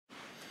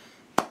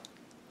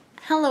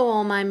Hello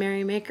all my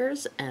Merry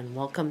Makers and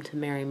welcome to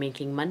Merry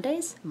Making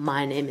Mondays.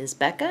 My name is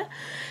Becca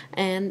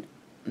and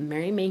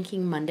Merry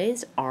Making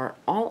Mondays are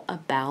all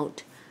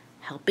about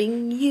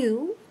helping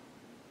you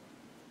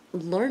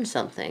learn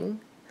something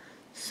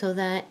so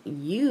that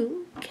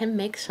you can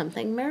make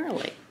something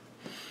merrily.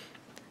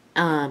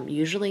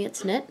 Usually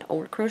it's knit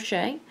or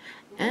crochet,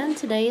 and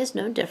today is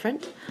no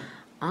different.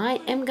 I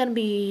am going to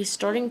be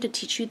starting to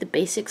teach you the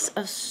basics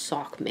of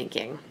sock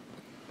making.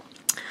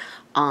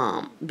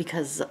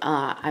 Because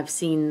I've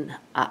seen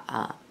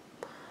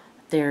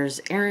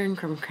there's Erin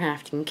from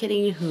Crafting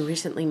Kitty who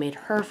recently made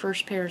her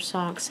first pair of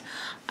socks.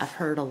 I've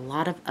heard a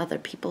lot of other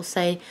people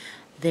say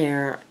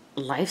their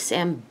life's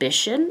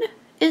ambition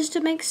is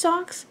to make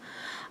socks.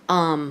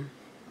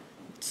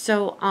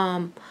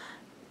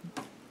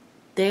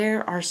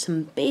 There are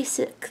some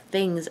basic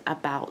things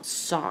about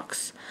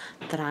socks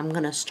that I'm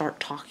going to start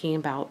talking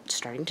about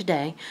starting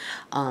today.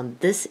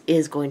 This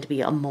is going to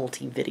be a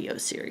multi-video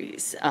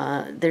series.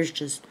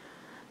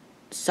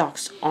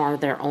 Socks are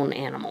their own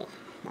animal.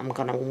 I'm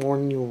going to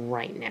warn you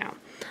right now.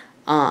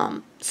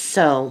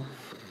 So,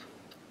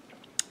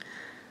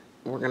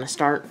 we're going to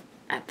start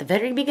at the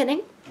very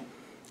beginning,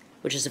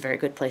 which is a very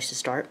good place to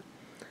start.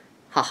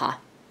 Haha.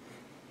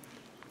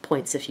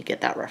 Points if you get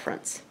that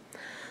reference.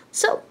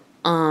 So,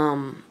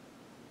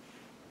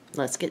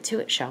 let's get to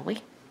it, shall we?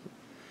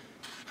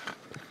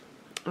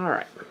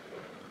 Alright.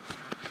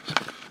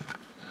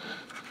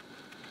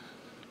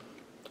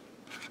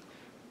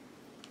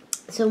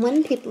 So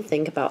when people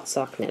think about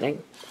sock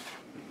knitting,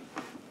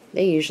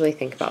 they usually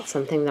think about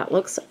something that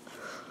looks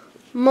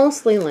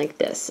mostly like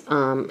this.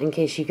 In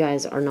case you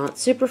guys are not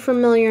super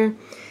familiar,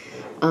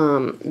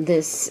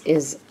 this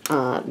is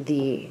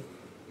the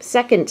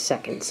second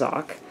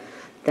sock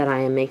that I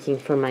am making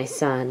for my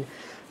son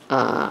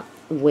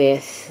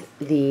with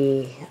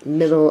the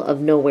Middle of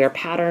Nowhere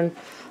pattern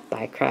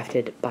by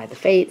Crafted by the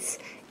Fates.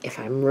 If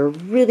I'm a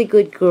really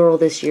good girl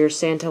this year,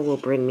 Santa will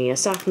bring me a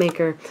sock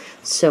maker,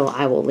 so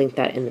I will link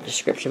that in the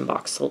description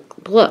box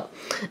below.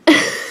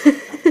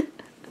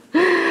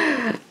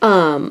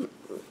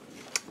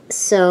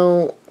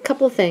 So, a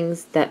couple of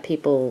things that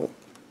people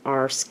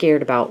are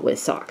scared about with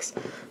socks.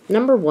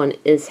 Number one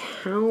is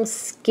how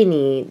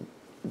skinny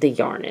the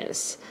yarn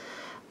is.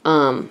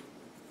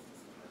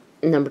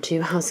 Number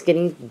two, how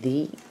skinny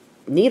the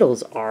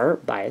needles are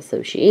by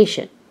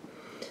association.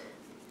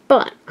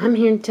 But I'm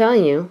here to tell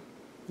you,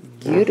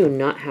 you do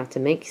not have to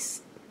make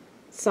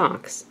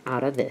socks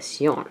out of this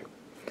yarn.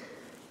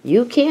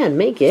 You can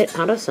make it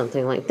out of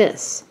something like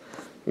this.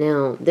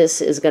 Now,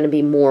 this is going to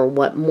be more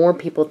what more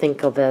people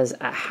think of as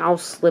a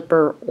house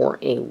slipper or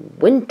a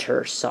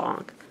winter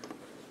sock.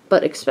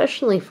 But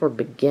especially for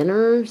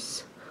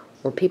beginners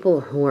or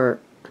people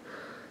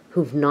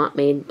who've not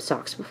made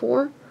socks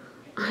before,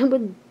 I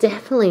would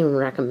definitely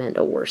recommend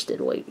a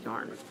worsted weight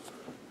yarn.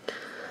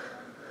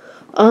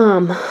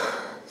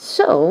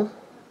 So,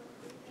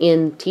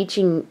 in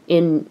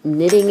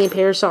knitting a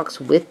pair of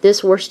socks with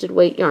this worsted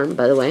weight yarn,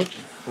 by the way,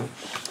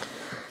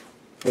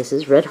 this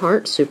is Red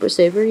Heart Super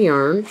Saver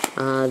yarn.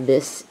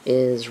 This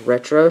is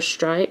Retro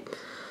Stripe.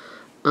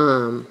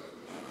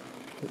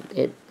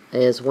 It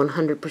is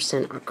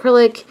 100%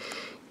 acrylic.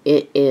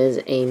 It is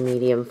a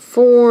medium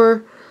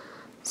 4.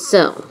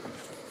 So,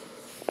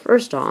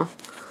 first off,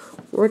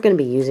 we're going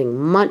to be using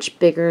much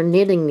bigger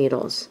knitting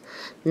needles.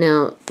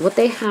 Now, what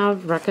they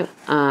have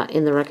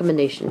in the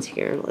recommendations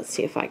here, let's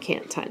see if I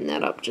can't tighten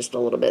that up just a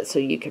little bit so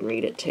you can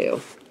read it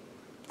too.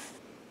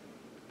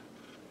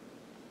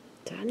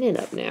 Tighten it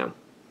up now.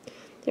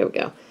 There we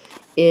go.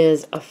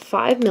 Is a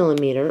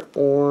 5mm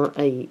or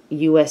a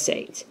US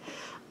 8.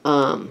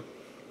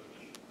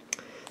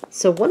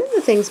 So one of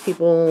the things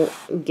people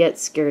get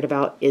scared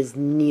about is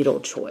needle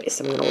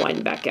choice. I'm going to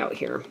widen back out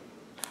here.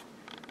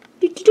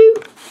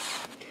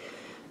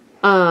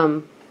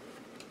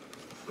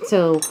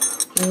 So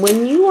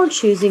when you are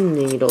choosing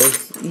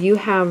needles, you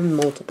have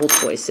multiple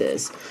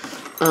choices.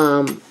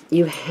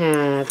 You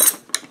have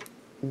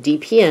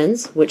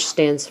DPNs, which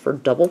stands for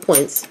double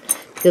points,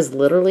 because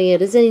literally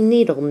it is a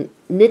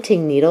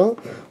knitting needle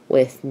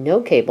with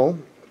no cable,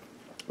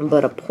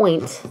 but a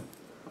point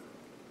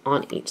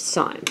on each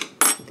side.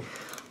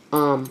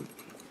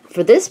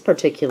 For this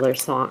particular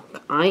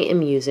sock, I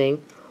am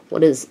using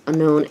what is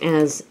known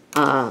as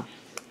a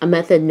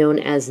method known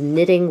as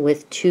knitting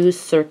with 2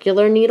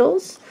 circular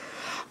needles.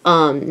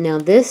 Now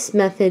this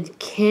method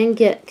can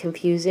get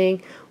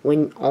confusing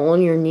when all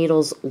your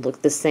needles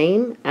look the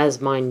same, as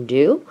mine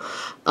do.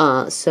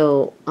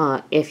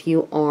 If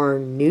you are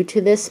new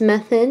to this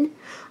method,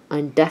 I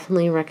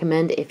definitely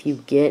recommend if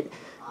you get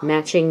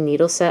matching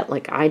needle set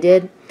like I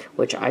did,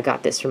 which I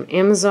got this from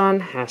Amazon,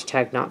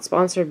 hashtag not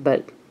sponsored,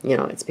 but you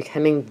know, it's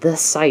becoming the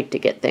site to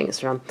get things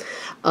from.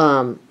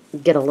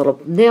 Get a little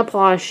nail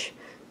polish,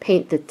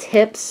 paint the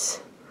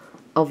tips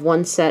of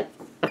one set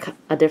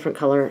a different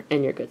color,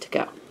 and you're good to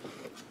go.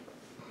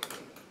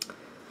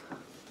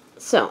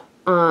 So,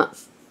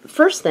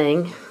 first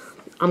thing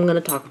I'm going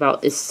to talk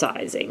about is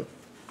sizing.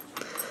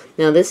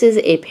 Now, this is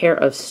a pair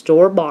of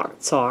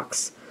store-bought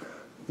socks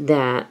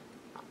that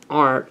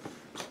are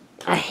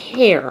a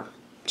hair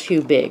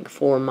too big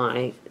for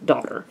my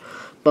daughter,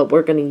 but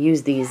we're going to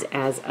use these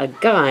as a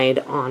guide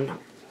on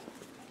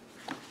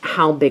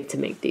how big to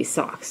make these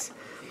socks.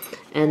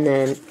 And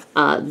then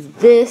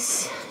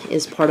this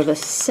is part of a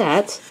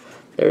set.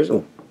 There's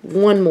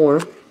one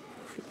more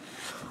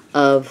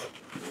of,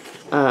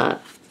 and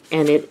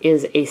it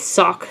is a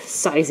sock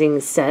sizing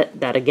set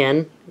that,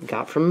 again,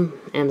 got from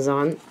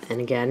Amazon,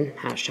 and again,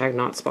 hashtag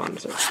not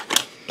sponsored.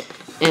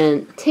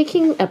 And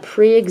taking a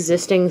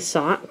pre-existing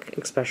sock,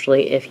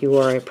 especially if you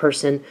are a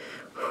person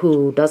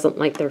who doesn't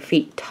like their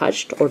feet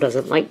touched or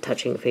doesn't like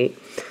touching feet,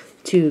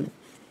 to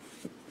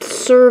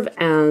serve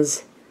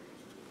as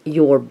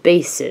your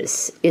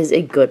basis is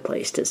a good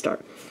place to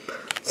start.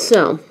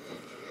 So,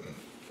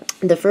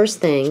 the first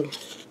thing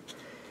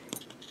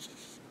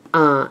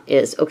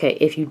is, okay,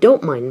 if you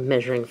don't mind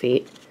measuring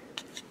feet,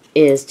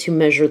 is to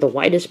measure the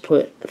widest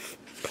foot.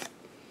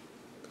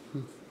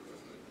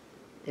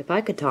 If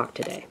I could talk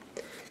today.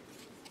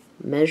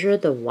 Measure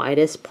the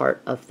widest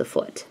part of the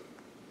foot,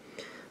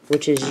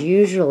 which is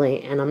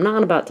usually, and I'm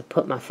not about to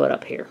put my foot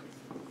up here,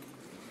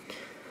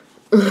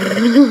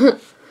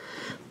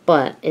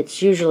 but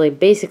it's usually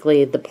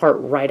basically the part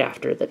right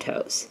after the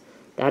toes.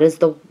 That is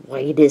the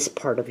widest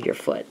part of your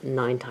foot,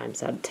 9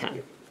 times out of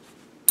 10.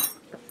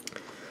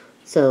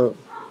 So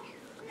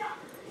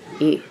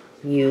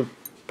you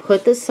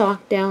put the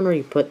sock down, or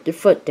you put the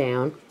foot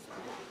down,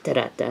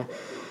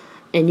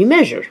 and you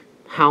measure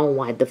how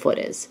wide the foot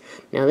is.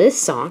 Now this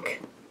sock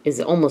is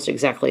almost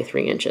exactly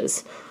 3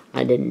 inches.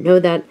 I didn't know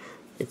that.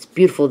 It's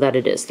beautiful that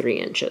it is 3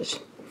 inches.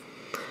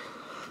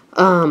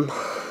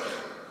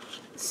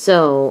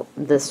 So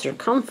the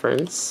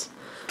circumference,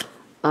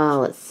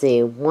 let's see,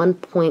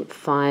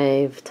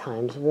 1.5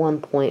 times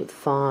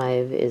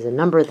 1.5 is a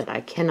number that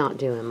I cannot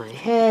do in my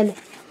head.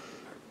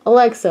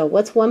 Alexa,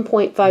 what's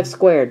 1.5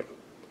 squared?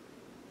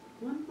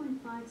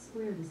 1.5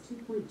 squared is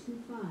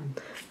 2.25.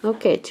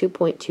 Okay,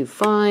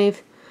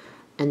 2.25.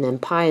 And then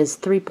pi is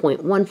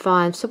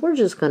 3.15, so we're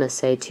just going to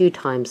say 2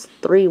 times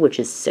 3, which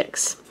is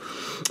 6.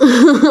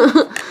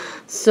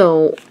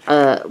 So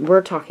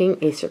we're talking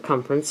a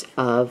circumference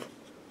of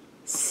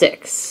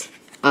 6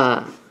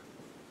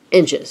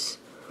 inches.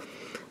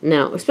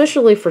 Now,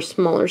 especially for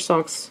smaller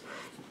socks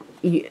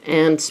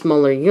and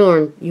smaller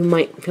yarn, you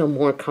might feel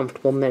more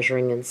comfortable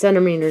measuring in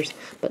centimeters,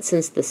 but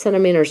since the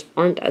centimeters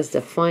aren't as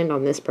defined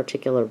on this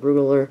particular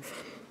ruler,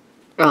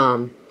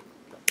 I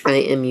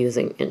am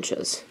using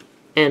inches.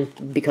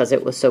 And because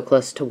it was so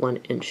close to 1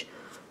 inch,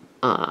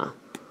 3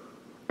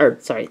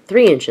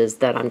 inches,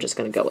 that I'm just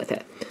going to go with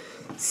it.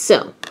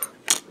 So,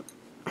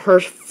 her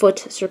foot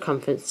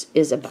circumference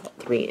is about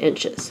 3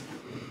 inches.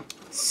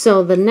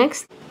 So the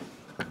next,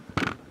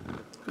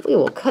 we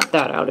will cut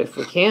that out if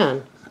we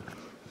can.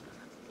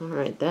 All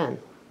right then,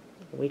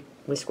 we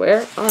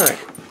square. All right,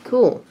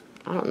 cool.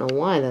 I don't know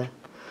why I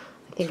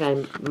think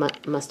I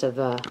must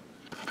have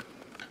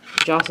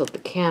jostled the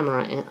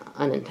camera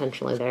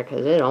unintentionally there,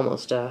 because it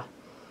almost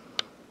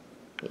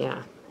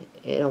yeah,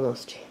 it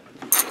almost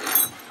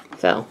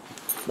fell.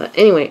 But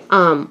anyway,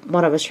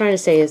 what I was trying to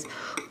say is,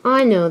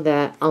 I know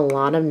that a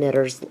lot of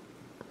knitters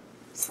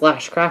 /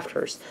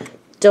 crafters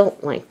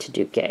don't like to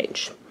do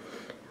gauge.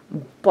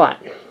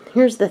 But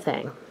here's the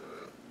thing.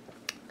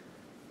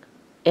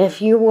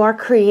 If you are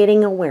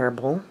creating a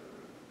wearable,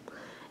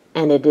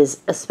 and it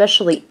is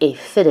especially a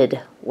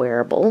fitted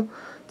wearable,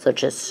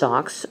 such as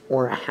socks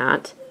or a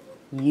hat,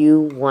 you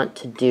want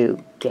to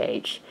do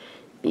gauge,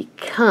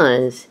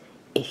 because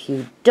if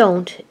you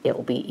don't, it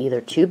will be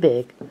either too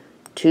big,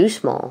 too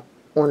small,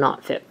 or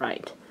not fit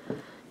right,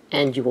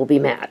 and you will be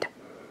mad.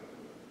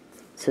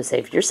 So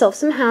save yourself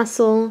some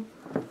hassle.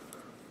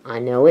 I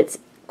know it's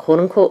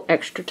quote-unquote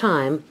extra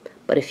time,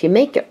 but if you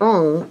make it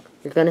wrong,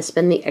 you're going to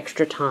spend the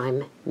extra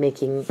time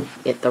making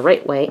it the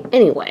right way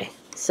anyway.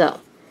 So,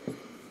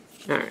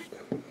 alright.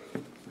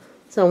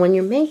 So when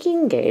you're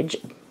making gauge,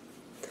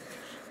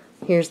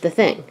 here's the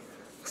thing,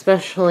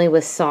 especially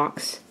with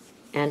socks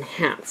and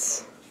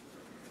hats.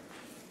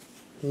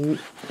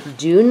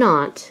 Do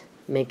not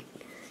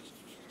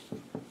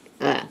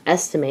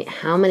estimate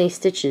how many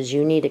stitches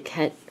you need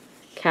to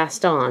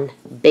cast on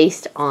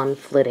based on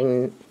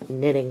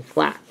knitting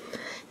flat.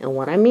 And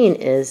what I mean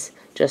is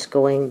just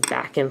going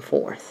back and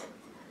forth.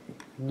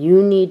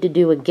 You need to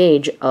do a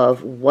gauge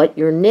of what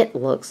your knit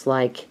looks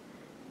like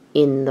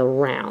in the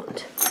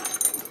round.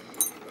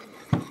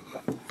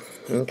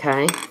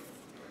 Okay?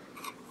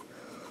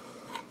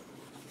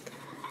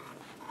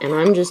 And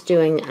I'm just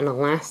doing an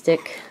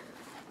elastic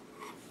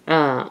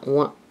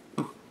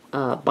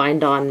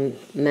bind-on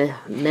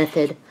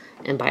method,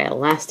 and by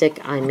elastic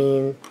I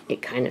mean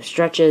it kind of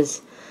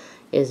stretches,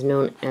 is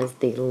known as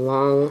the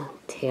long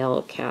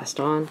tail cast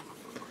on,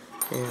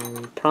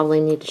 and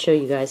probably need to show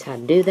you guys how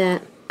to do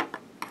that,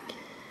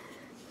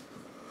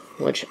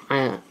 which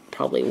I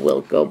probably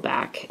will go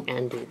back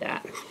and do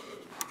that,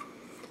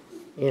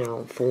 you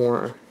know,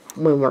 for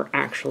when we're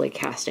actually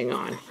casting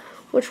on,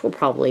 which will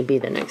probably be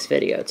the next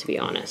video, to be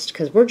honest,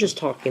 because we're just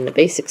talking the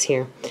basics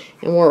here,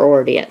 and we're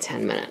already at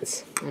 10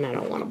 minutes, and I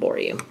don't want to bore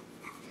you.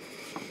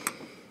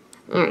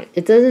 Alright,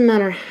 it doesn't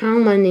matter how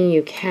many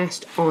you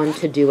cast on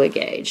to do a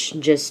gauge.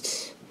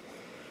 Just,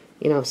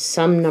 you know,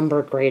 some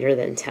number greater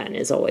than 10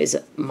 is always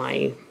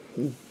my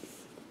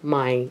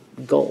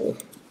goal.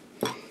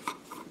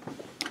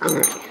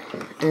 Alright,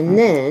 and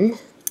then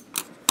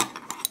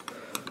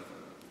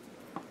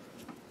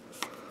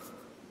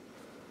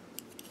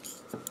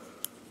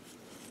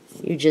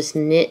you just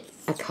knit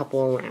a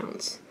couple of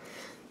rounds.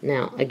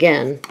 Now,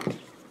 again,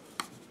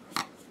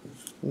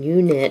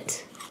 you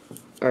knit,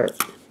 or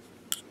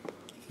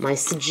my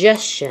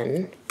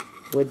suggestion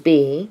would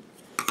be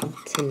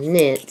to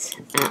knit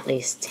at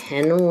least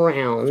 10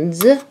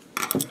 rounds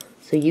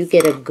so you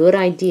get a good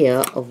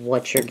idea of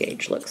what your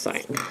gauge looks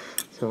like.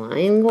 So I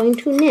am going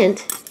to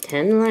knit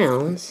 10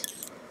 rounds.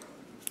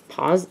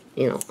 Pause,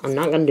 you know, I'm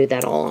not going to do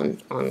that all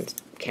on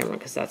camera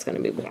because that's going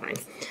to be boring.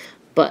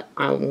 But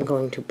I'm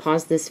going to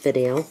pause this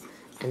video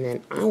and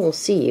then I will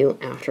see you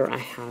after I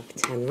have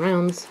 10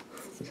 rounds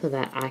so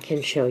that I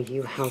can show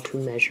you how to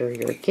measure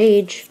your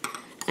gauge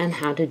and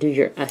how to do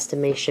your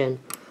estimation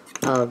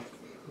of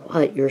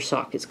what your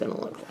sock is going to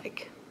look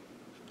like.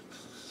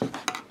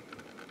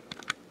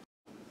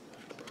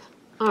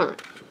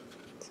 Alright,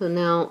 so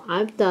now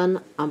I've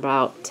done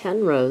about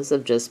 10 rows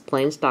of just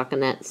plain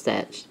stockinette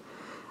stitch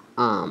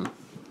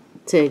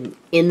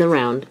in the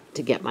round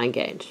to get my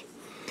gauge.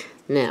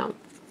 Now,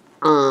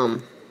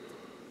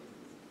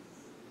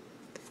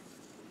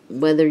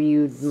 whether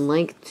you'd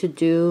like to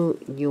do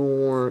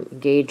your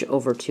gauge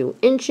over 2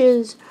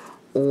 inches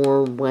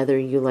or whether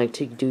you like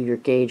to do your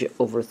gauge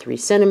over 3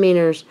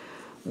 centimeters,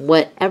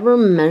 whatever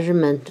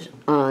measurement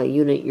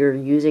unit you're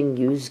using,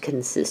 use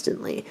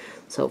consistently.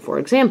 So for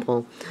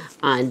example,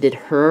 I did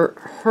her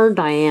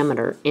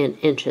diameter in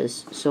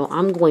inches, so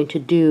I'm going to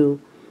do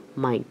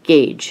my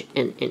gauge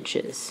in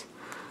inches.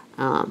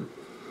 Alright,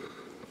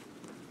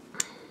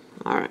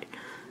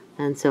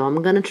 and so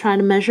I'm going to try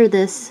to measure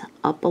this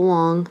up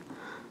along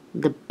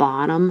the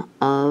bottom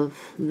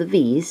of the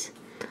V's,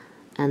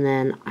 and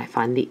then I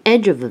find the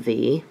edge of the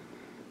V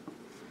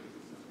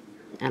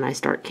and I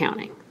start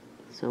counting.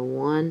 So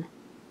 1,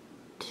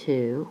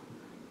 2,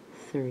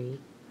 3,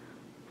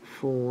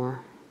 4,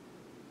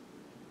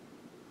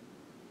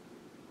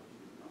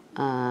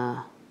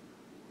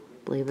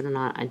 believe it or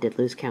not, I did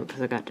lose count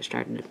because I got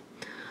distracted.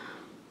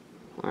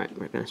 Alright,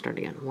 we're going to start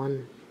again.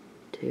 1,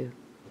 2,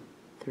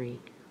 3,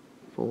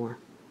 4,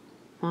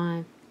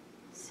 5,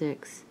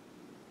 6.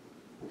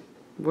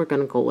 We're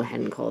going to go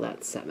ahead and call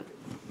that 7.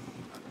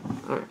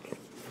 Alright,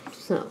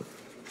 so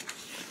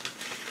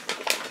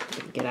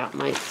get out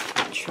my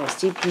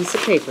trusty piece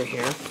of paper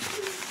here.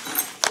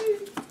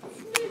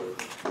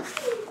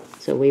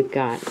 So we've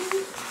got,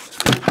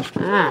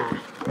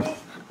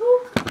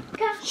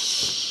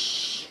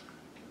 shh.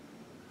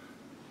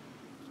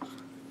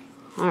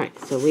 Alright,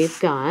 so we've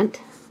got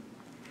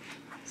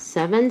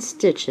 7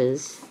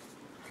 stitches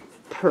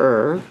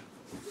per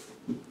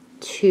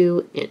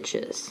 2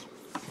 inches.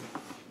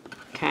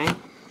 Okay?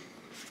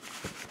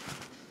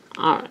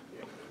 Alright.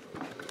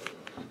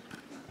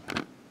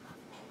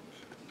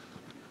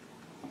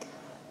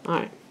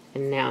 Alright,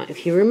 and now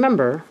if you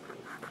remember,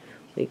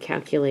 we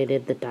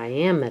calculated the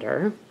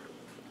diameter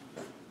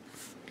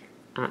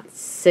at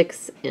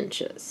 6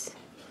 inches,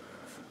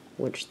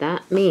 which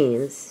that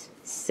means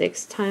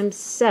 6 times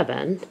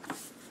 7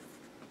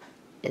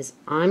 is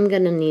I'm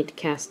going to need to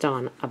cast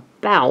on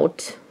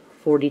about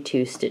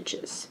 42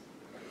 stitches.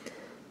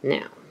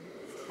 Now,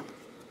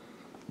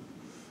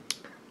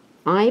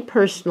 I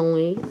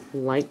personally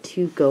like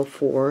to go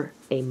for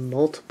a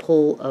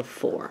multiple of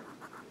 4.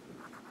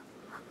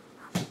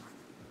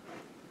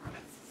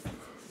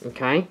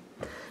 Okay?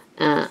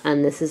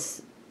 And this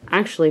is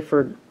actually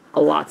for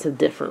lots of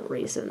different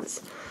reasons.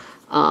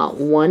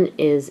 One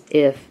is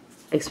if,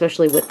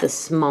 especially with the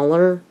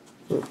smaller,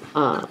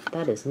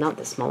 that is not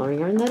the smaller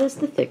yarn, that is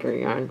the thicker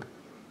yarn.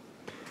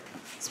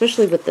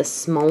 Especially with the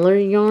smaller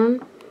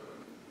yarn,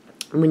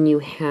 when you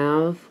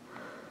have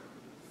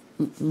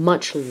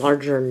much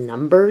larger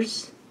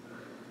numbers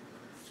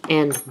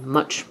and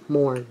much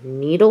more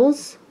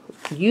needles,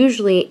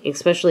 usually,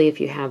 especially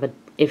if you have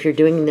if you're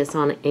doing this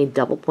on a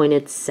double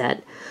pointed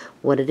set,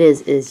 what it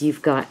is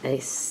you've got a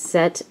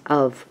set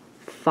of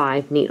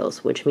 5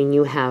 needles, which means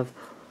you have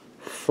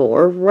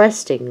 4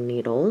 resting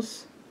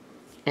needles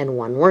and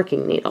 1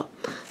 working needle.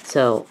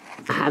 So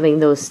having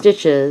those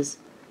stitches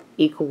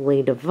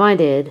equally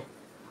divided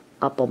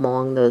up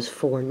along those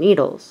 4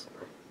 needles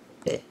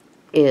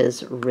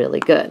is really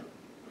good.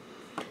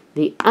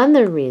 The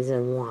other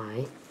reason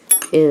why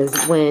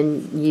is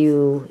when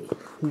you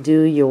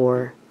do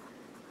your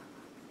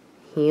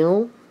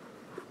heel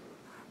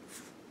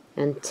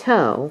and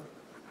toe,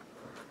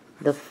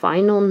 the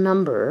final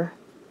number,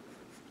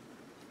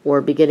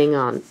 or beginning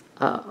on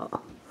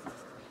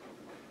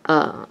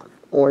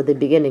or the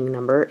beginning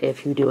number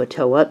if you do a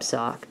toe up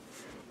sock,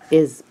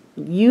 is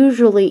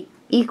usually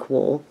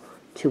equal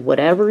to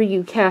whatever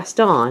you cast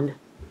on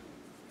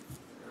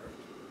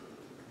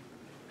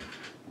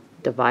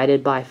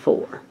divided by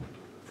 4.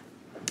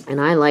 And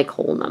I like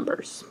whole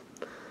numbers.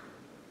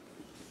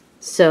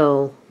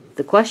 So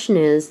the question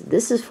is,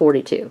 this is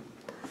 42.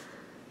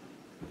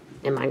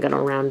 Am I going to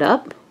round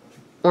up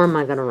or am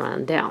I going to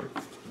round down?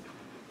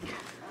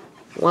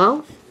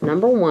 Well,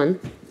 number one,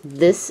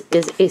 this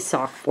is a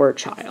sock for a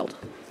child,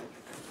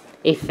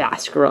 a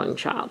fast-growing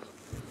child.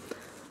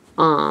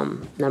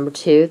 Number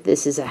two,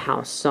 this is a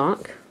house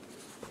sock.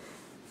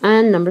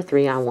 And number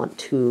three, I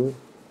want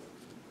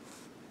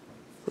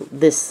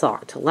this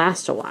sock to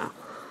last a while.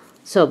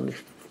 So,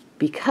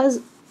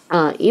 because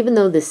even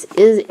though this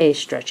is a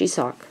stretchy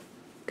sock,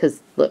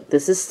 because look,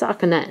 this is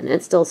stockinette and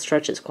it still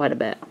stretches quite a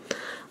bit,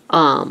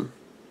 I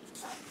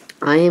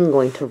am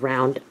going to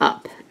round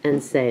up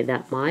and say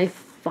that my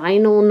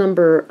final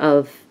number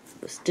of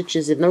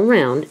stitches in the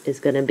round is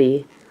going to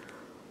be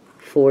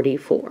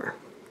 44.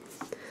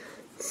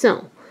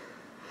 So,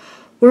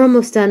 we're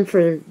almost done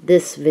for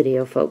this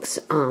video, folks.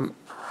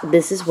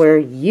 This is where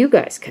you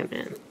guys come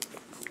in.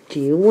 Do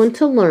you want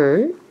to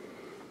learn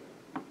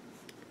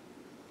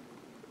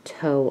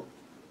toe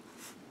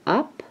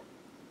up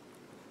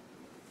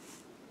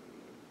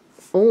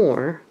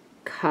or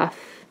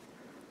cuff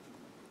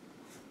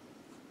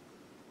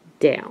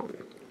down?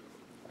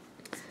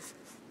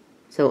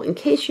 So in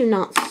case you're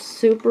not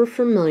super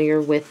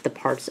familiar with the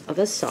parts of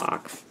a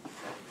sock,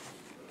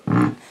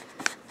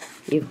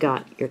 you've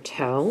got your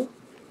toe,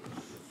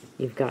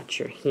 you've got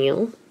your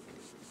heel,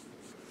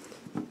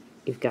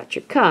 you've got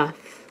your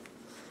cuff,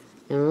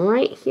 and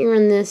right here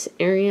in this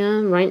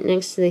area, right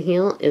next to the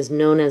heel, is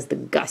known as the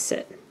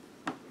gusset.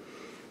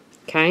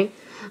 Okay?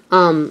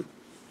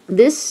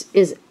 This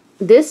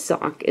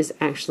sock is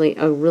actually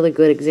a really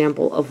good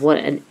example of what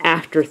an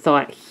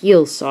afterthought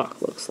heel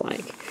sock looks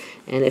like.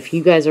 And if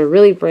you guys are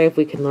really brave,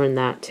 we can learn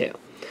that too.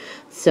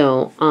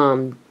 So,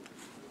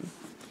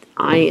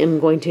 I am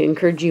going to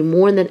encourage you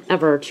more than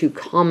ever to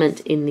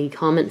comment in the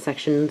comment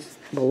sections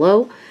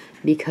below,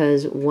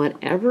 because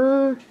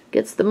whatever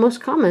gets the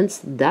most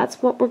comments,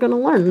 that's what we're going to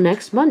learn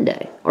next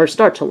Monday, or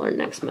start to learn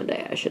next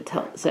Monday, I should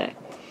say.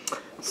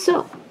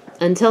 So,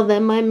 until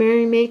then, my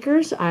merry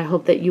makers, I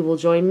hope that you will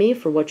join me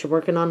for what you're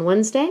working on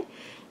Wednesday,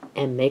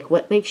 and make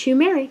what makes you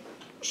merry.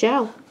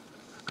 Ciao.